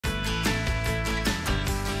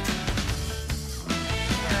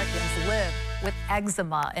with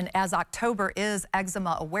eczema. And as October is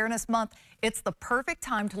Eczema Awareness Month, it's the perfect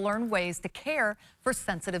time to learn ways to care for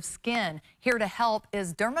sensitive skin. Here to help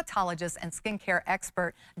is dermatologist and skincare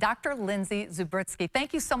expert, Dr. Lindsay Zubritsky.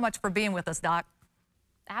 Thank you so much for being with us, Doc.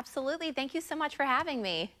 Absolutely. Thank you so much for having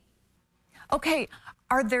me. Okay,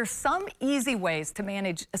 are there some easy ways to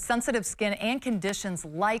manage sensitive skin and conditions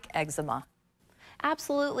like eczema?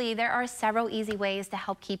 Absolutely. There are several easy ways to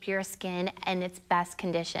help keep your skin in its best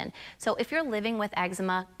condition. So if you're living with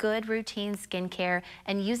eczema, good routine skincare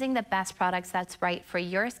and using the best products that's right for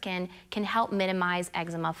your skin can help minimize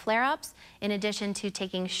eczema flare-ups. In addition to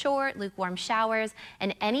taking short, lukewarm showers,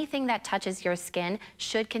 and anything that touches your skin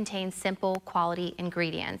should contain simple, quality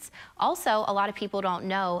ingredients. Also, a lot of people don't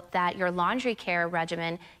know that your laundry care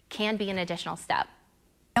regimen can be an additional step.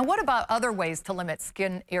 And what about other ways to limit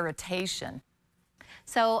skin irritation?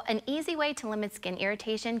 So an easy way to limit skin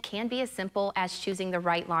irritation can be as simple as choosing the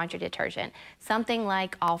right laundry detergent, something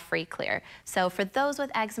like All Free Clear. So for those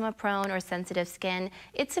with eczema prone or sensitive skin,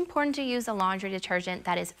 it's important to use a laundry detergent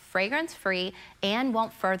that is fragrance-free and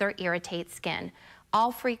won't further irritate skin.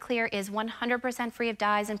 All Free Clear is 100% free of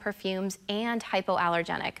dyes and perfumes and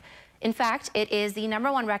hypoallergenic. In fact, it is the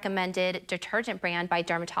 #1 recommended detergent brand by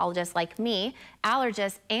dermatologists like me,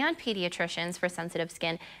 allergists, and pediatricians for sensitive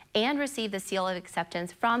skin, and received the seal of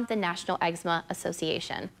acceptance from the National Eczema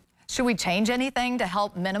Association. Should we change anything to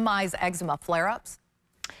help minimize eczema flare-ups?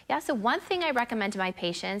 Yeah, so one thing I recommend to my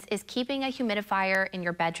patients is keeping a humidifier in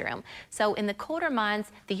your bedroom. So in the colder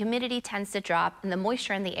months, the humidity tends to drop and the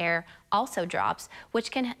moisture in the air also drops,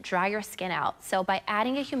 which can dry your skin out. So by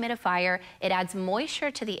adding a humidifier, it adds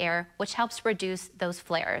moisture to the air, which helps reduce those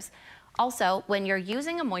flares. Also, when you're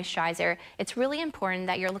using a moisturizer, it's really important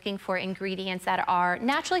that you're looking for ingredients that are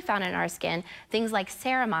naturally found in our skin, things like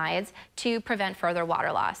ceramides, to prevent further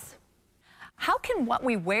water loss. How can what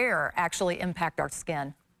we wear actually impact our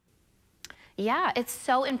skin? Yeah, it's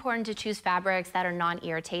so important to choose fabrics that are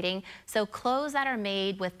non-irritating. So clothes that are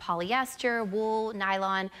made with polyester, wool,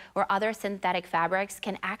 nylon, or other synthetic fabrics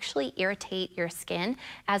can actually irritate your skin,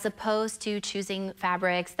 as opposed to choosing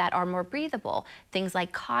fabrics that are more breathable, things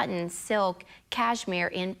like cotton, silk,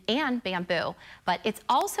 cashmere, and bamboo. But it's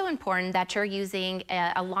also important that you're using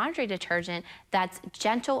a laundry detergent that's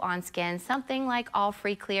gentle on skin, something like All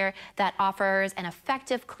Free Clear that offers an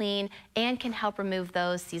effective clean and can help remove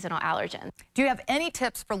those seasonal allergens. Do you have any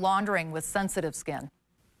tips for laundering with sensitive skin?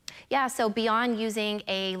 Yeah, so beyond using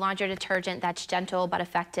a laundry detergent that's gentle but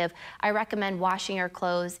effective, I recommend washing your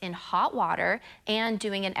clothes in hot water and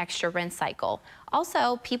doing an extra rinse cycle.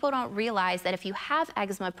 Also, people don't realize that if you have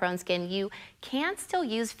eczema-prone skin, you can still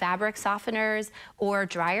use fabric softeners or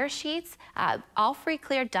dryer sheets. All Free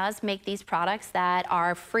Clear does make these products that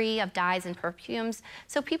are free of dyes and perfumes,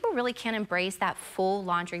 so people really can embrace that full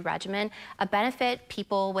laundry regimen, a benefit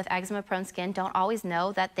people with eczema-prone skin don't always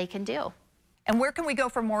know that they can do. And where can we go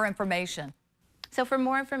for more information? So for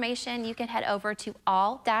more information, you can head over to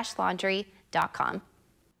all-laundry.com.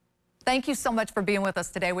 Thank you so much for being with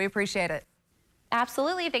us today. We appreciate it.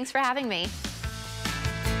 Absolutely. Thanks for having me.